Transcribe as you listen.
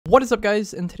What is up,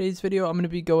 guys? In today's video, I'm going to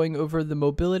be going over the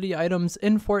mobility items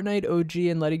in Fortnite OG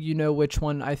and letting you know which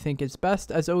one I think is best.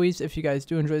 As always, if you guys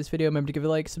do enjoy this video, remember to give it a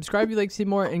like, subscribe if you'd like to see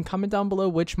more, and comment down below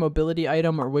which mobility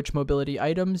item or which mobility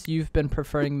items you've been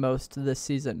preferring most this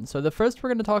season. So the first we're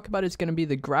going to talk about is going to be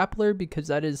the Grappler, because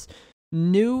that is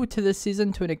new to this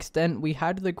season to an extent. We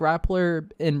had the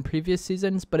Grappler in previous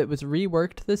seasons, but it was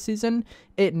reworked this season.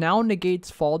 It now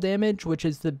negates fall damage, which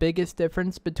is the biggest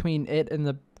difference between it and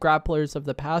the Grapplers of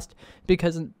the past,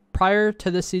 because prior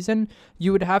to this season,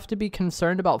 you would have to be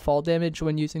concerned about fall damage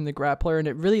when using the Grappler, and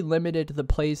it really limited the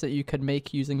plays that you could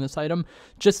make using this item.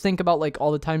 Just think about like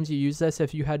all the times you use this.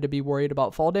 If you had to be worried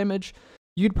about fall damage,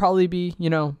 you'd probably be,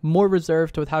 more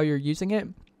reserved with how you're using it.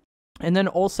 And then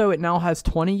also it now has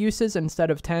 20 uses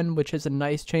instead of 10, which is a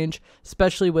nice change,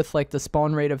 especially with like the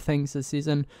spawn rate of things this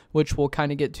season, which we'll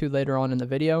kind of get to later on in the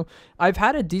video. I've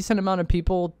had a decent amount of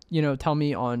people, tell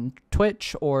me on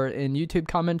Twitch or in YouTube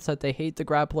comments that they hate the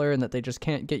Grappler and that they just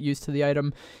can't get used to the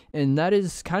item. And that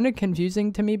is kind of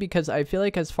confusing to me, because I feel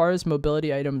like as far as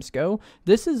mobility items go,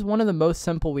 this is one of the most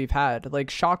simple we've had. Like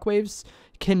Shockwaves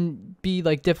can be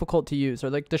like difficult to use,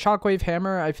 or like the Shockwave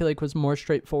hammer I feel like was more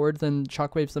straightforward than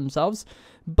Shockwaves themselves,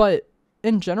 but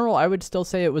in general I would still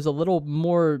say it was a little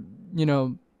more,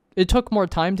 it took more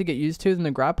time to get used to than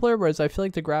the Grappler, whereas I feel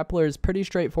like the Grappler is pretty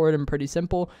straightforward and pretty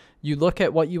simple. You look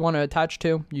at what you want to attach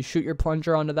to, you shoot your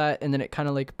plunger onto that, and then it kind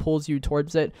of like pulls you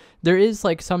towards it. There is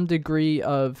like some degree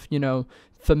of,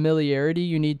 familiarity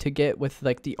you need to get with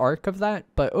like the arc of that,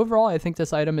 but overall I think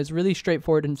this item is really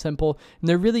straightforward and simple, and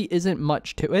there really isn't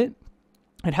much to it.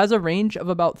 It has a range of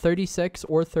about 36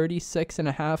 or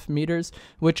 36.5 meters,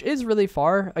 which is really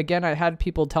far. Again, I had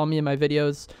people tell me in my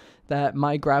videos that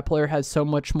my Grappler has so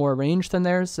much more range than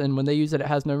theirs, and when they use it, it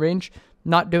has no range.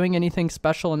 Not doing anything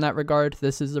special in that regard.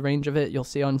 This is the range of it. You'll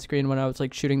see on screen when I was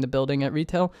like shooting the building at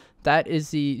retail. That is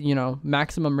the,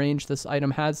 maximum range this item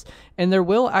has. And there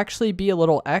will actually be a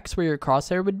little X where your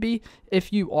crosshair would be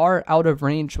if you are out of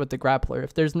range with the Grappler.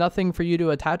 If there's nothing for you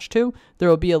to attach to, there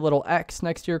will be a little X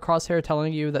next to your crosshair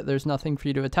telling you that there's nothing for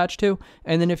you to attach to.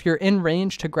 And then if you're in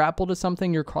range to grapple to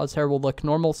something, your crosshair will look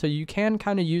normal. So you can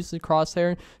kind of use the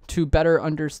crosshair to better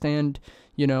understand,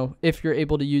 if you're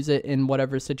able to use it in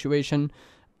whatever situation.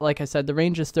 Like I said, the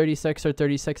range is 36 or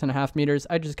 36.5 meters.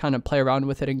 I just kind of play around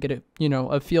with it and get it,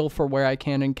 a feel for where I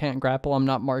can and can't grapple. I'm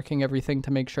not marking everything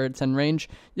to make sure it's in range.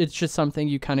 It's just something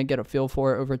you kind of get a feel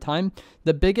for over time.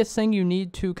 The biggest thing you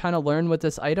need to kind of learn with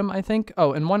this item, I think.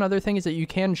 Oh, and one other thing is that you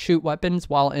can shoot weapons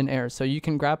while in air. So you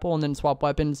can grapple and then swap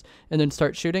weapons and then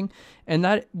start shooting. And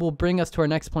that will bring us to our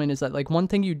next point, is that like one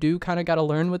thing you do kind of got to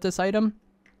learn with this item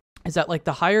is that like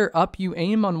the higher up you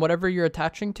aim on whatever you're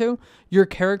attaching to, your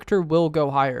character will go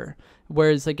higher.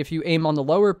 Whereas like if you aim on the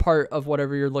lower part of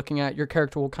whatever you're looking at, your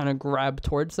character will kind of grab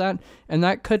towards that. And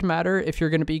that could matter if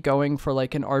you're going to be going for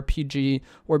like an RPG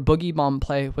or boogie bomb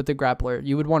play with the Grappler.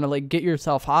 You would want to like get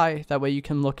yourself high. That way you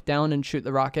can look down and shoot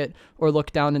the rocket, or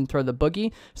look down and throw the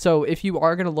boogie. So if you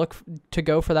are going to look to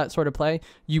go for that sort of play,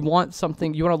 you want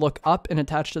something, you want to look up and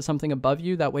attach to something above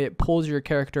you. That way it pulls your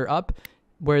character up.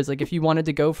 Whereas like if you wanted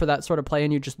to go for that sort of play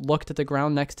and you just looked at the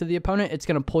ground next to the opponent, it's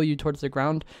going to pull you towards the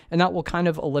ground, and that will kind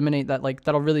of eliminate that, like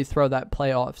that'll really throw that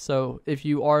play off. So if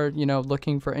you are,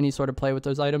 looking for any sort of play with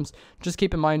those items, just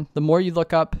keep in mind, the more you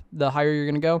look up, the higher you're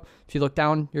going to go. If you look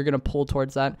down, you're going to pull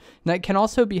towards that. And that can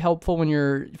also be helpful when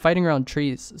you're fighting around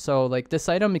trees. So like this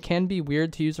item, it can be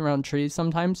weird to use around trees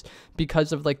sometimes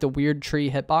because of like the weird tree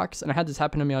hitbox. And I had this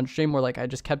happen to me on stream where like I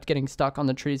just kept getting stuck on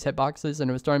the tree's hitboxes and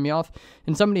it was throwing me off.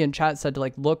 And somebody in chat said to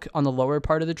like look on the lower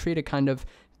part of the tree to kind of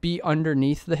be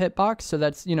underneath the hitbox. So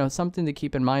that's, something to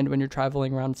keep in mind when you're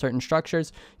traveling around certain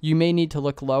structures. You may need to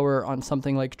look lower on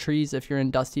something like trees if you're in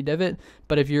Dusty Divot,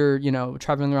 but if you're,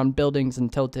 traveling around buildings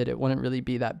and tilted, it wouldn't really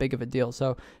be that big of a deal.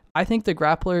 So I think the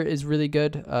Grappler is really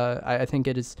good. I think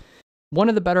it is one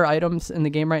of the better items in the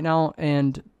game right now,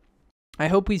 and I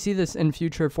hope we see this in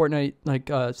future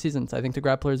Fortnite seasons. I think the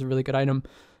Grappler is a really good item.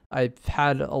 I've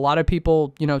had a lot of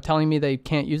people, telling me they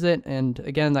can't use it. And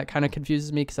again, that kind of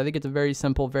confuses me, because I think it's a very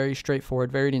simple, very straightforward,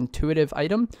 very intuitive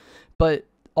item. But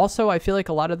also, I feel like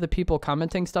a lot of the people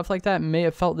commenting stuff like that may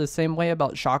have felt the same way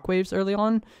about Shockwaves early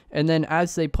on. And then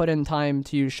as they put in time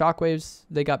to use Shockwaves,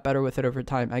 they got better with it over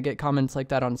time. I get comments like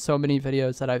that on so many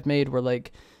videos that I've made where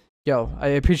like, yo, I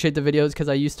appreciate the videos because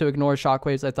I used to ignore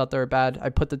Shockwaves. I thought they were bad. I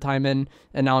put the time in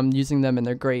and now I'm using them and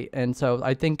they're great. And so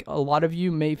I think a lot of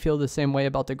you may feel the same way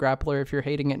about the Grappler if you're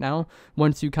hating it now,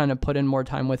 once you kind of put in more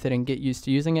time with it and get used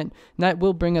to using it. And that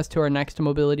will bring us to our next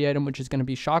mobility item, which is going to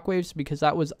be Shockwaves, because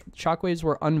Shockwaves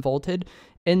were unvaulted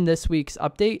in this week's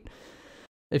update.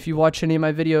 If you watch any of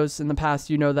my videos in the past,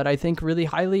 you know that I think really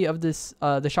highly of this,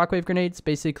 the Shockwave Grenades.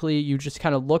 Basically, you just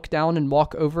kind of look down and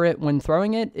walk over it when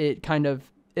throwing it. It kind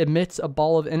of emits a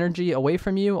ball of energy away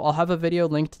from you. I'll have a video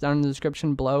linked down in the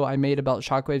description below I made about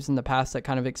shockwaves in the past that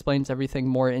kind of explains everything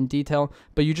more in detail.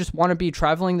 But you just want to be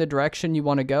traveling the direction you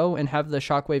want to go and have the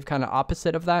shockwave kind of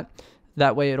opposite of that.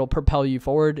 That way it'll propel you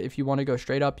forward. If you want to go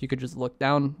straight up, you could just look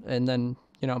down and then,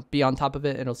 you know, be on top of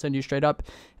it. It'll send you straight up.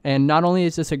 And not only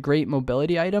is this a great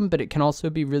mobility item, but it can also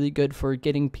be really good for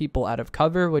getting people out of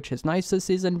cover, which is nice this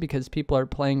season because people are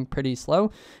playing pretty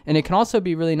slow. And it can also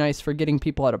be really nice for getting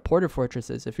people out of porta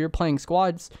fortresses. If you're playing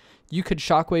squads, you could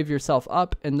shockwave yourself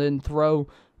up and then throw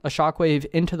a shockwave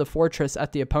into the fortress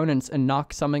at the opponents and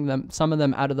knock some of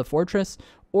them out of the fortress.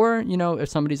 Or, you know, if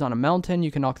somebody's on a mountain, you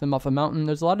can knock them off a mountain.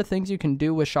 There's a lot of things you can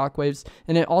do with shockwaves,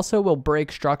 and it also will break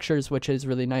structures, which is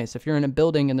really nice. If you're in a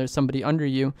building and there's somebody under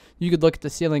you, you could look at the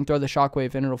ceiling, throw the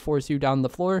shockwave, and it'll force you down the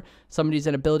floor. Somebody's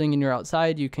in a building and you're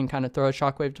outside, you can kind of throw a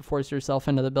shockwave to force yourself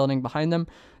into the building behind them.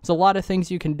 There's a lot of things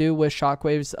you can do with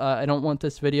shockwaves. I don't want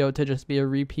this video to just be a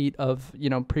repeat of, you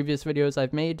know, previous videos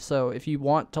I've made. So if you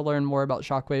want to learn more about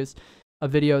shockwaves, a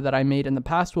video that I made in the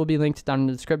past will be linked down in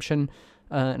the description.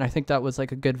 And I think that was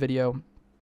like a good video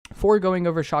for going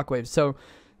over shockwaves. So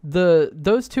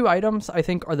those two items I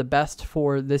think are the best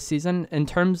for this season in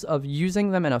terms of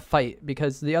using them in a fight,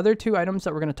 because the other two items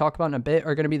that we're going to talk about in a bit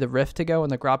are going to be the Rift to Go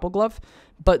and the Grapple Glove.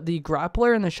 But the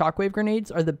Grappler and the Shockwave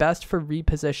Grenades are the best for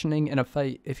repositioning in a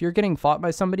fight. If you're getting fought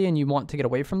by somebody and you want to get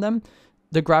away from them,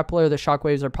 the Grappler, the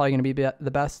Shockwaves are probably going to be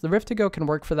the best. The Rift to Go can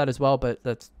work for that as well, but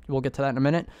we'll get to that in a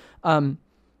minute.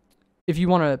 If you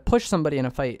want to push somebody in a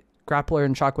fight, Grappler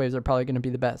and Shockwaves are probably going to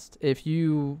be the best. If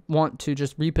you want to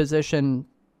just reposition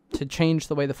to change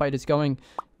the way the fight is going,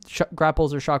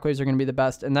 Grapples or Shockwaves are going to be the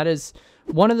best. And that is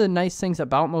one of the nice things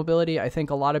about mobility. I think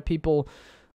a lot of people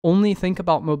only think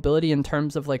about mobility in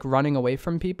terms of like running away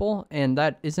from people, and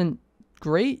that isn't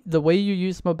great. The way you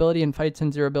use mobility in fights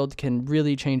in zero build can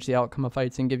really change the outcome of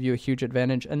fights and give you a huge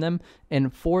advantage in them.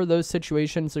 And for those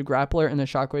situations, the Grappler and the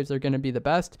Shockwaves are going to be the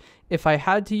best. If I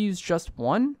had to use just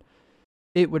one,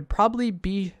 it would probably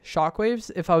be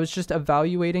Shockwaves if I was just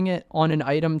evaluating it on an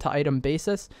item-to-item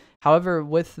basis. However,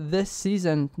 with this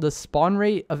season, the spawn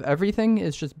rate of everything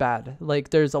is just bad. Like,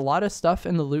 there's a lot of stuff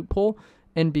in the loot pool,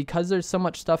 and because there's so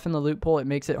much stuff in the loot pool, it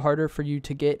makes it harder for you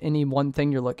to get any one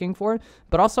thing you're looking for.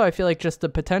 But also, I feel like just the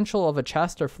potential of a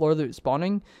chest or floor loot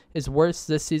spawning is worse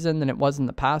this season than it was in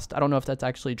the past. I don't know if that's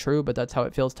actually true, but that's how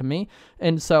it feels to me.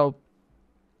 And so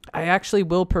I actually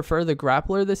will prefer the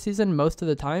Grappler this season most of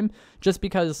the time, just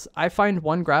because I find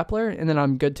one Grappler and then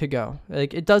I'm good to go.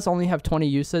 Like, it does only have 20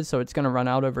 uses, so it's going to run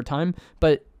out over time,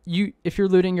 but if you're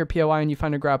looting your POI and you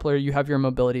find a Grappler, you have your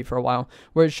mobility for a while.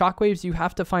 Whereas Shockwaves, you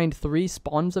have to find 3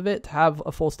 spawns of it to have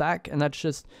a full stack, and that's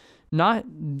just not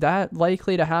that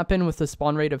likely to happen with the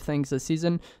spawn rate of things this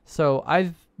season. So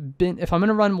if I'm going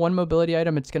to run one mobility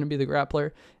item, it's going to be the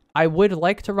Grappler. I would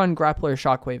like to run Grappler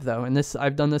Shockwave though, and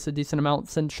I've done this a decent amount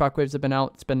since Shockwaves have been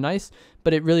out. It's been nice,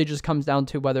 but it really just comes down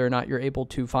to whether or not you're able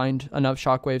to find enough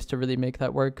Shockwaves to really make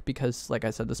that work, because like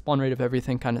I said, the spawn rate of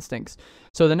everything kind of stinks.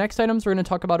 So the next items we're going to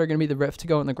talk about are going to be the Rift to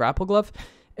Go and the Grapple Glove,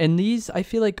 and these I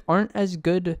feel like aren't as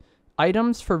good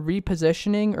items for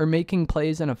repositioning or making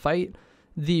plays in a fight.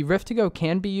 The Rift to Go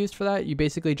can be used for that. You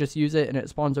basically just use it and it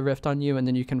spawns a rift on you and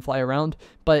then you can fly around.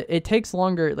 But it takes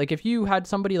longer. Like, if you had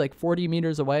somebody like 40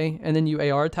 meters away and then you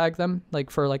AR tag them like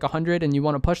for like 100 and you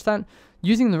want to push that,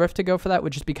 using the Rift to Go for that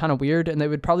would just be kind of weird, and they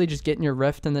would probably just get in your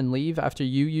Rift and then leave after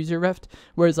you use your Rift.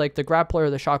 Whereas like the Grappler or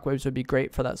the Shockwaves would be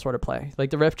great for that sort of play. Like,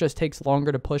 the Rift just takes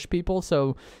longer to push people,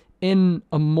 so in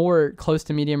a more close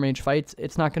to medium range fights,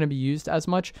 it's not going to be used as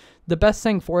much. The best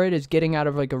thing for it is getting out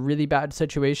of like a really bad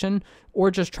situation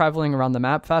or just traveling around the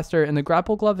map faster. And the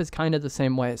Grapple Glove is kind of the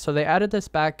same way. So they added this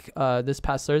back this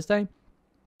past Thursday,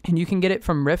 and you can get it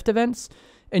from Rift events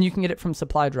and you can get it from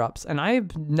supply drops. And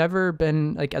I've never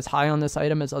been like as high on this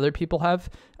item as other people have.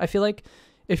 I feel like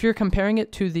if you're comparing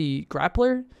it to the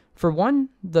Grappler, for one,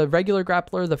 the regular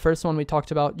Grappler, the first one we talked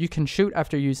about, you can shoot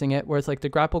after using it, whereas like the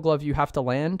Grapple Glove, you have to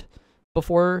land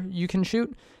before you can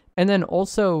shoot. And then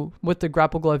also with the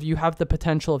Grapple Glove, you have the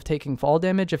potential of taking fall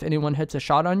damage if anyone hits a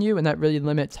shot on you, and that really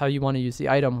limits how you want to use the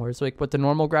item. Whereas like with the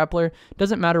normal Grappler, it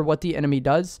doesn't matter what the enemy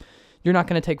does, you're not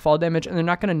going to take fall damage, and they're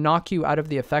not going to knock you out of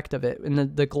the effect of it.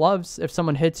 And the gloves, if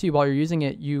someone hits you while you're using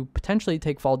it, you potentially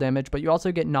take fall damage, but you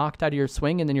also get knocked out of your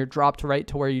swing, and then you're dropped right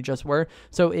to where you just were.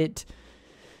 So it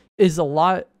is a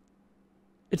lot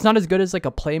it's not as good as like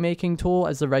a playmaking tool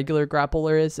as the regular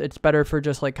grappler is. It's better for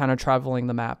just like kind of traveling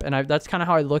the map. And that's kind of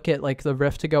how I look at like the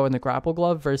Rift to Go and the Grapple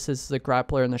Glove versus the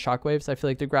Grappler and the Shockwaves. I feel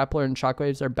like the Grappler and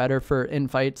Shockwaves are better for in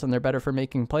fights and they're better for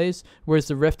making plays, whereas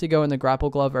the Rift to Go and the Grapple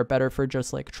Glove are better for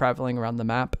just like traveling around the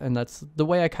map. And that's the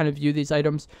way I kind of view these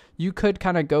items. You could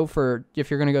kind of go for,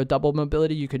 if you're going to go double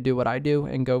mobility, you could do what I do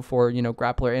and go for, you know,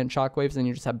 Grappler and Shockwaves, and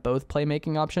you just have both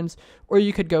playmaking options. Or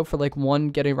you could go for like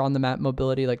one getting around the map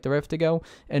mobility like the Rift to Go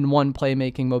and one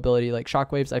playmaking mobility like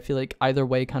Shockwaves. I feel like either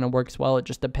way kind of works well. It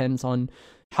just depends on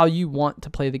how you want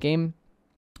to play the game.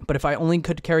 But if I only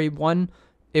could carry one,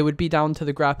 it would be down to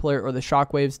the Grappler or the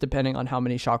Shockwaves, depending on how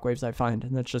many Shockwaves I find.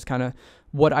 And that's just kind of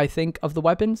what I think of the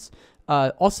weapons.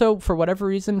 Also, for whatever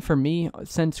reason, for me,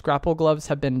 since Grapple Gloves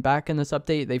have been back in this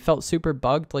update, they felt super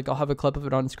bugged. Like, I'll have a clip of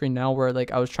it on screen now where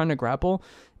like I was trying to grapple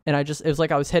and it was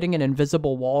like I was hitting an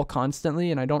invisible wall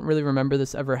constantly, and I don't really remember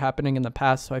this ever happening in the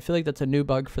past. So I feel like that's a new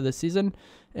bug for this season,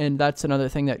 and that's another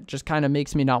thing that just kind of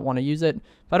makes me not want to use it.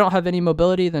 If I don't have any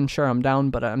mobility, then sure, I'm down,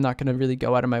 but I'm not going to really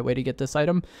go out of my way to get this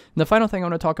item. And the final thing I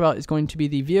want to talk about is going to be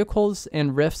the vehicles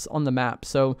and rifts on the map.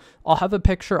 So I'll have a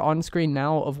picture on screen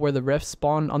now of where the rifts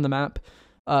spawn on the map.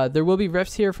 There will be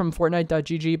rifts here from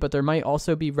Fortnite.gg, but there might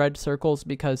also be red circles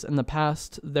because in the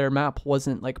past their map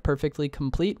wasn't like perfectly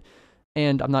complete.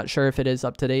 And I'm not sure if it is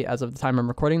up to date as of the time I'm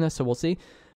recording this, so we'll see.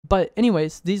 But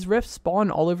anyways, these rifts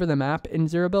spawn all over the map in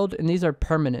Zero Build, and these are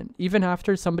permanent. Even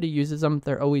after somebody uses them,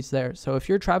 they're always there. So if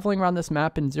you're traveling around this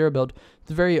map in Zero Build,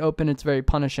 it's very open, it's very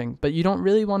punishing. But you don't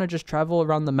really want to just travel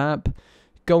around the map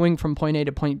going from point A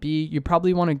to point B. You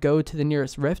probably want to go to the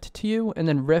nearest rift to you, and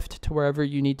then rift to wherever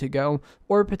you need to go,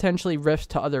 or potentially rift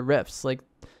to other rifts. Like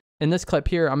in this clip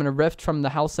here, I'm going to rift from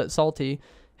the house at Salty,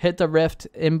 hit the rift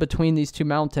in between these two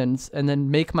mountains, and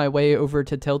then make my way over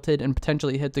to Tilted and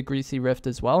potentially hit the Greasy Rift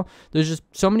as well. There's just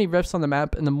so many rifts on the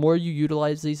map, and the more you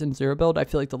utilize these in Zero Build, I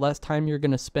feel like the less time you're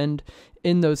going to spend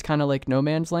in those kind of like no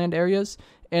man's land areas,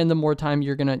 and the more time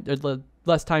you're going to, the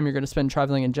less time you're going to spend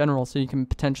traveling in general, so you can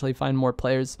potentially find more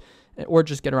players or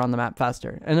just get around the map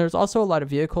faster. And there's also a lot of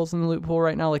vehicles in the loot pool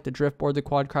right now, like the Drift Board, the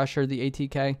Quad Crusher, the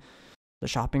ATK, the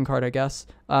shopping cart, I guess.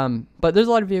 But there's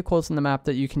a lot of vehicles in the map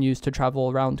that you can use to travel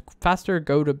around faster,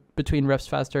 go to between rifts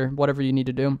faster, whatever you need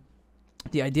to do.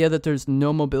 The idea that there's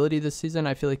no mobility this season,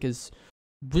 I feel like is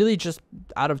really just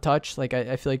out of touch. Like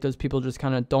I feel like those people just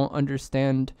kind of don't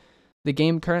understand the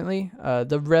game currently.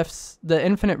 The rifts, the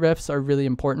infinite rifts are really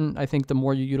important. I think the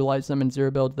more you utilize them in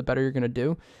Zero Build, the better you're going to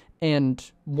do. And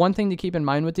one thing to keep in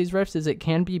mind with these rifts is it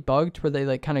can be bugged where they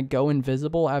like kind of go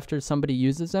invisible after somebody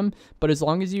uses them. But as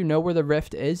long as you know where the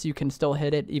rift is, you can still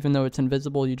hit it even though it's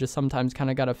invisible. You just sometimes kind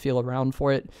of got to feel around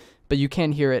for it, but you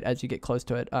can hear it as you get close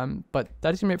to it. But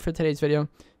that is going to be it for today's video.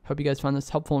 Hope you guys found this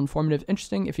helpful, informative,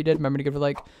 interesting. If you did, remember to give it a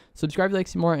like, subscribe if you like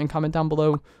to see more, and comment down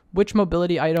below which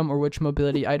mobility item or which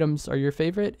mobility items are your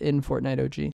favorite in Fortnite OG.